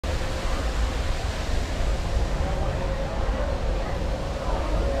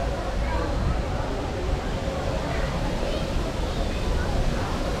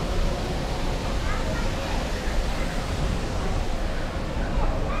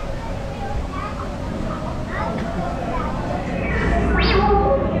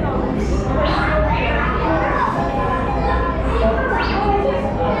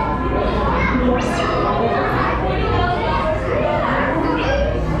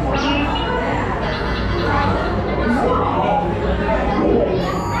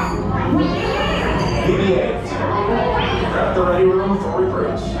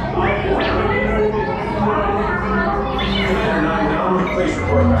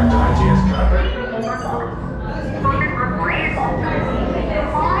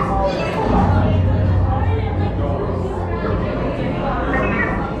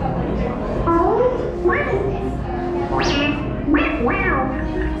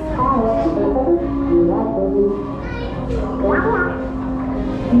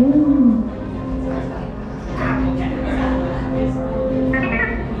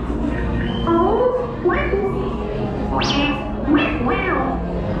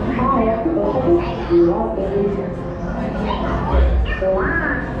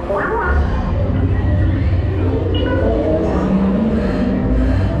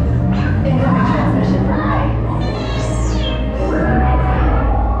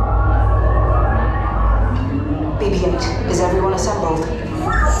BB-8, is everyone assembled?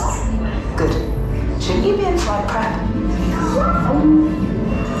 Good. Shouldn't you be in flight prep?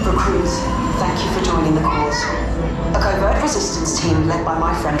 Recruits, thank you for joining the cause. A covert resistance team led by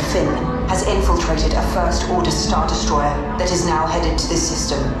my friend Finn has infiltrated a First Order Star Destroyer that is now headed to this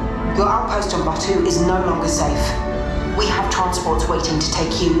system. Your outpost on Batu is no longer safe. We have transports waiting to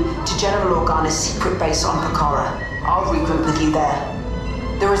take you to General Organa's secret base on Pokhara. I'll regroup with you there.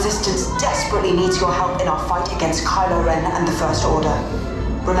 The Resistance desperately needs your help in our fight against Kylo Ren and the First Order.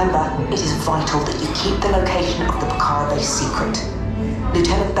 Remember, it is vital that you keep the location of the Pokhara base secret.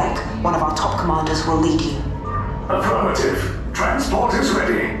 Lieutenant Beck, one of our top commanders, will lead you. Affirmative. Transport is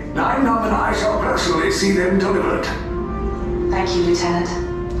ready. Nine-Nom and I shall personally see them delivered. Thank you, Lieutenant.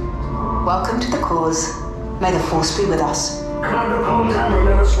 Welcome to the cause. May the Force be with us. Commander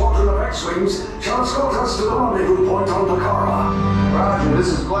Poltam and a squadron of X-Wings shall escort us to the rendezvous point on Pokhara. Roger, this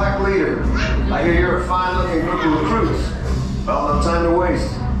is Black Leader. I hear you're a fine-looking group of recruits. Well, no time to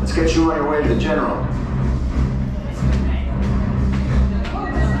waste. Let's get you on your way to the General.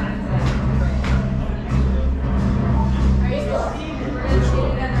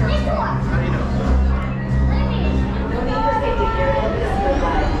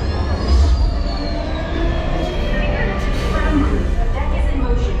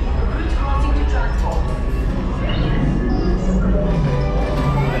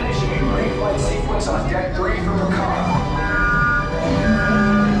 On deck 3 from Pokhara.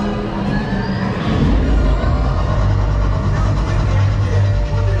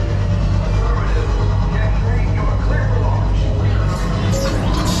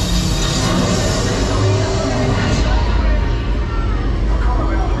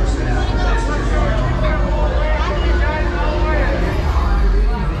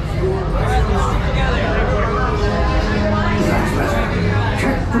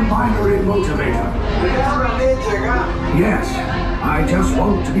 Yes, I just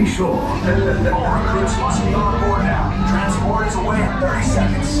want to be sure. All recruits must be on board now. Transport is away in 30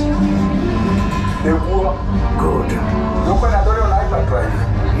 seconds. Good.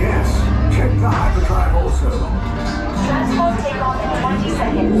 Yes, check the hyperdrive also. Transport take off in 20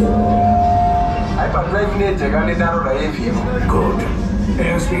 seconds. Good.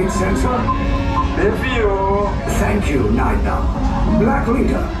 Airspeed sensor? Thank you, Nine-Nom. Black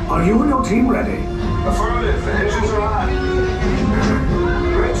Leader, are you and your team ready? Affirmative. The engines are on.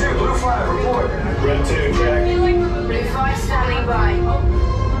 Red 2, Blue 5, report. Red 2, check. Blue 5 standing by.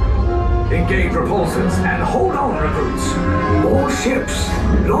 Engage repulsors and hold on, recruits. More ships.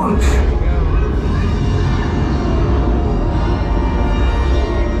 Launch.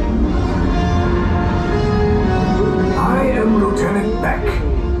 I am Lieutenant Beck.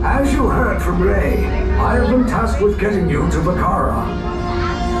 As you heard from Ray, I have been tasked with getting you to Pokhara.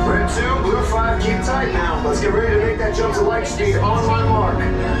 Red 2, Blue 5, keep tight now. Let's get ready to make that jump to light speed on my mark.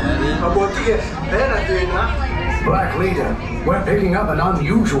 Black Leader, we're picking up an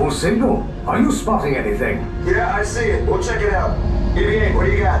unusual signal. Are you spotting anything? Yeah, I see it. We'll check it out. BB-8, what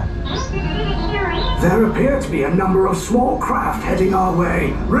do you got? There appear to be a number of small craft heading our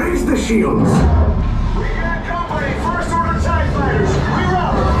way. Raise the shields. We got company. First Order TIE fighters.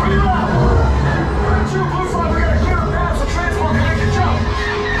 Reroute! Reroute! Red 2, Blue 5, we got a clear path so transport can make a jump.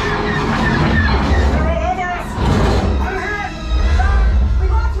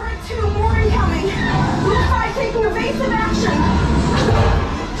 Taking evasive action!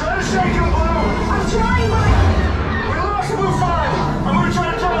 Try to shake him, Blue! I'm trying, but We lost Blue 5! I'm gonna try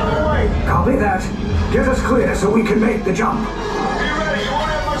to get out of the way! Copy that. Get us clear so we can make the jump. Be ready, you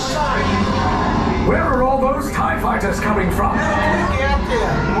won't have much time! Where are all those TIE fighters coming from?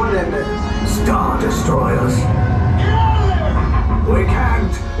 Star Destroyers. Get out of there! We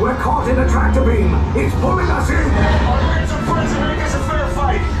can't. We're caught in a tractor beam. It's pulling us in. Our mates are friends and make us a fair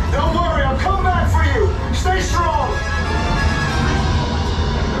fight! Don't worry, I'll come back for you! Stay strong!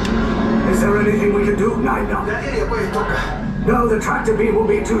 Is there anything we can do, Nine-Nom? No, the tractor beam will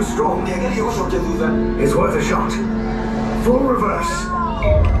be too strong. It's worth a shot. Full reverse.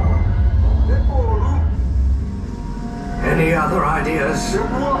 Any other ideas?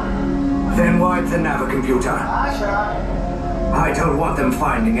 Then wipe the navicomputer. I don't want them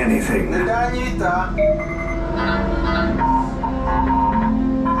finding anything.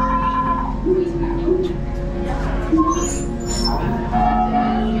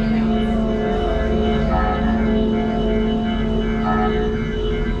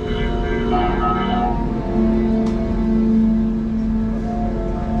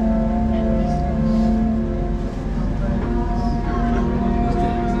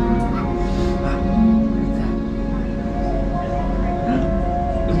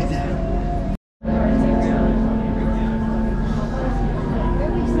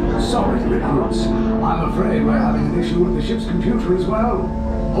 I'm afraid we're having an issue with the ship's computer as well.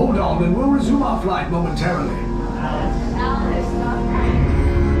 Hold on and we'll resume our flight momentarily.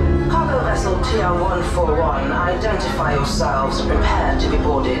 Cargo vessel TR-141, identify yourselves and prepare to be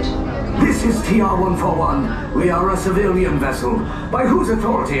boarded. This is TR-141. We are a civilian vessel. By whose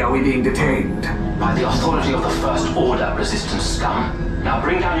authority are we being detained? By the authority of the First Order, Resistance scum. Now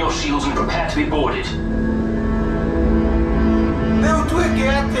bring down your shields and prepare to be boarded.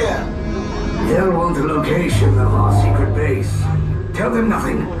 They'll want the location of our secret base. Tell them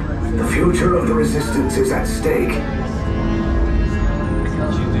nothing. The future of the Resistance is at stake.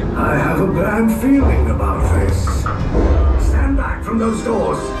 I have a bad feeling about this. Stand back from those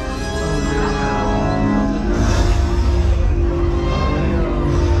doors.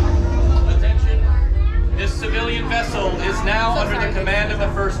 Attention. This civilian vessel is now under the command of the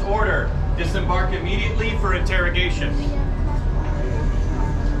First Order. Disembark immediately for interrogation.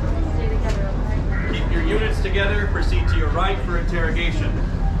 Keep your units together. Proceed to your right for interrogation.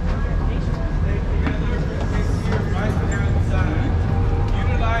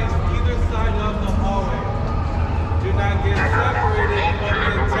 Utilize either side of the hallway. Do not get separated or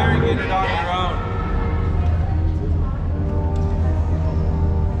be interrogated on your own.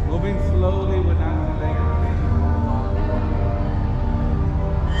 Moving slowly without delay.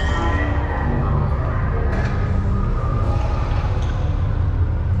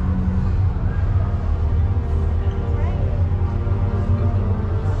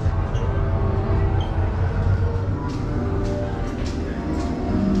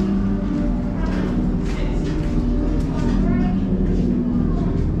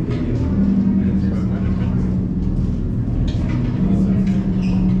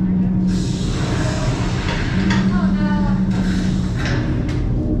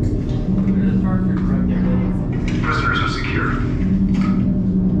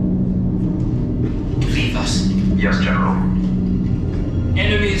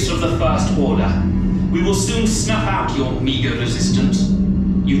 Snuff out your meager resistance.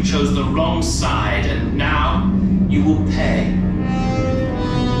 You chose the wrong side, and now you will pay.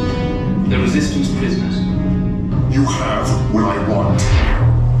 The Resistance prisoners. You have what I want.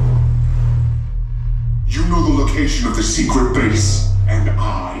 You know the location of the secret base, and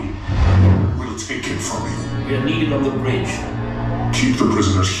I will take it from you. We are needed on the bridge. Keep the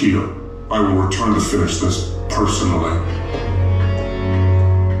prisoners here. I will return to finish this personally.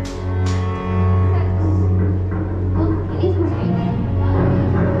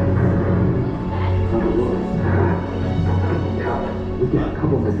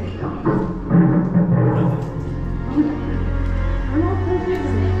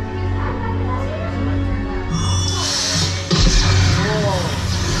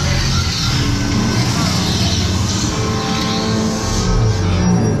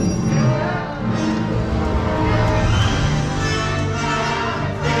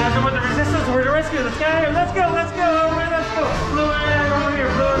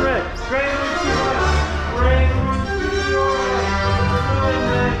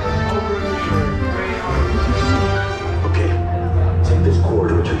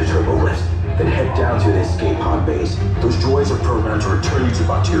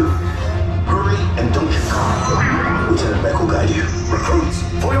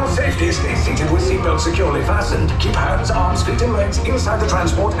 Securely fastened. Keep hands, arms, feet, and legs inside the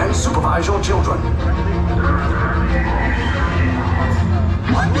transport and supervise your children.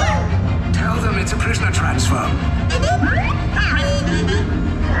 Tell them it's a prisoner transfer.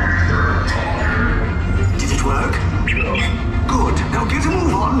 Did it work? Good. Now get a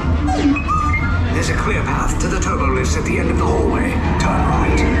move on. There's a clear path to the turbo lifts at the end of the hallway. Turn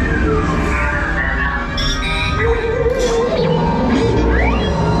right.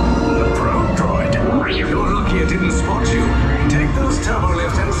 You're lucky it didn't spot you. Take those turbo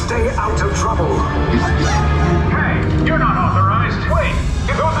lifts and stay out of trouble. Hey, you're not authorized.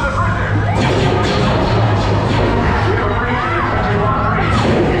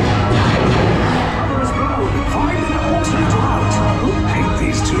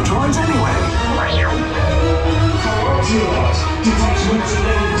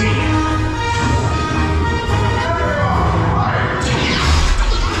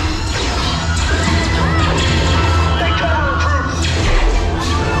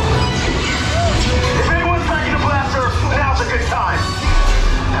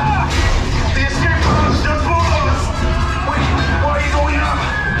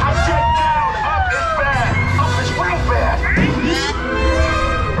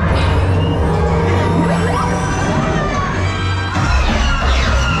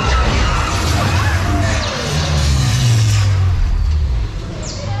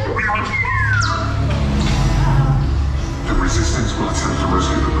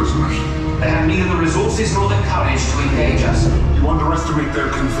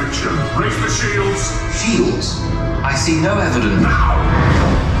 conviction. Raise the shields. Shields? I see no evidence. Now!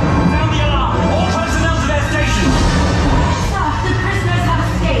 Sound the alarm! All personnel to their stations! Sir, the prisoners have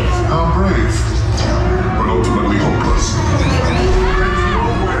escaped. How brave, but ultimately hopeless. There's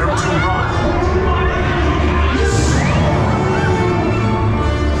nowhere to run.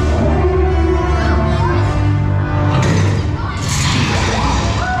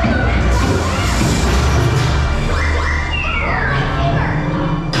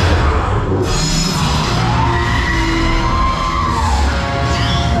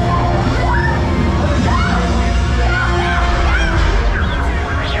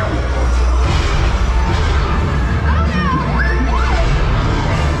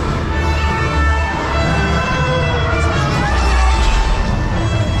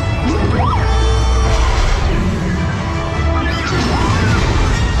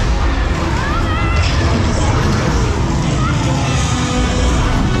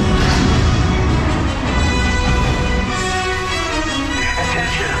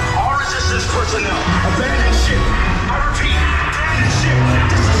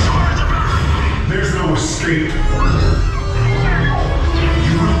 There's no escape.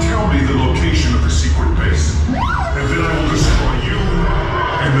 You will tell me the location of the secret base, and then I will destroy you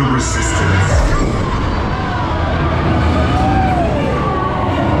and the Resistance.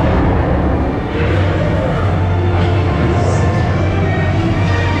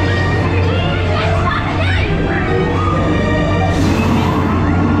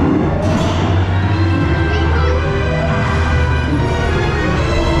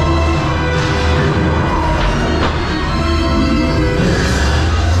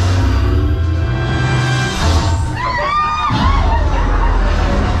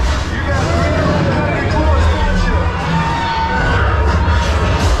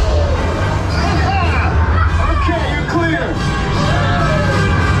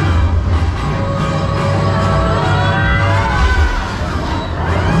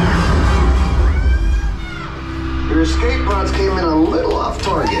 Your escape pods came in a little off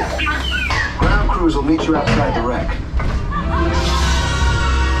target. Ground crews will meet you outside the wreck.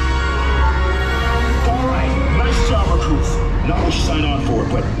 All right, nice job, recruits. Not what you signed on for,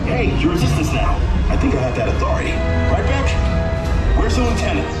 but hey, you're Resistance now. I think I have that authority. Right, Beck? Where's the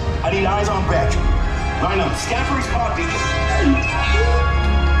lieutenant? I need eyes on Beck. Line up, scan for his pod beacon. 4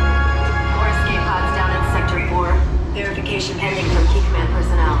 escape pods down in Sector 4. Verification pending from Key Command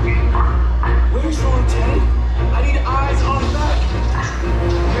personnel. Where's the lieutenant? I need eyes on Beck.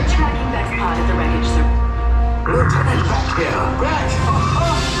 You're tracking Beck's pod at the wreckage, sir. Lieutenant Beck here. Beck!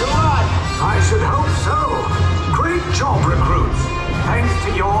 You're alive! I should hope so. Great job, recruits. Thanks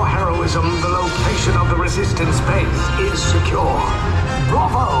to your heroism, the location of the Resistance base is secure.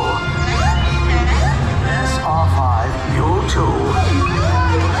 Bravo! SR5, you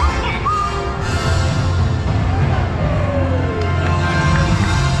too.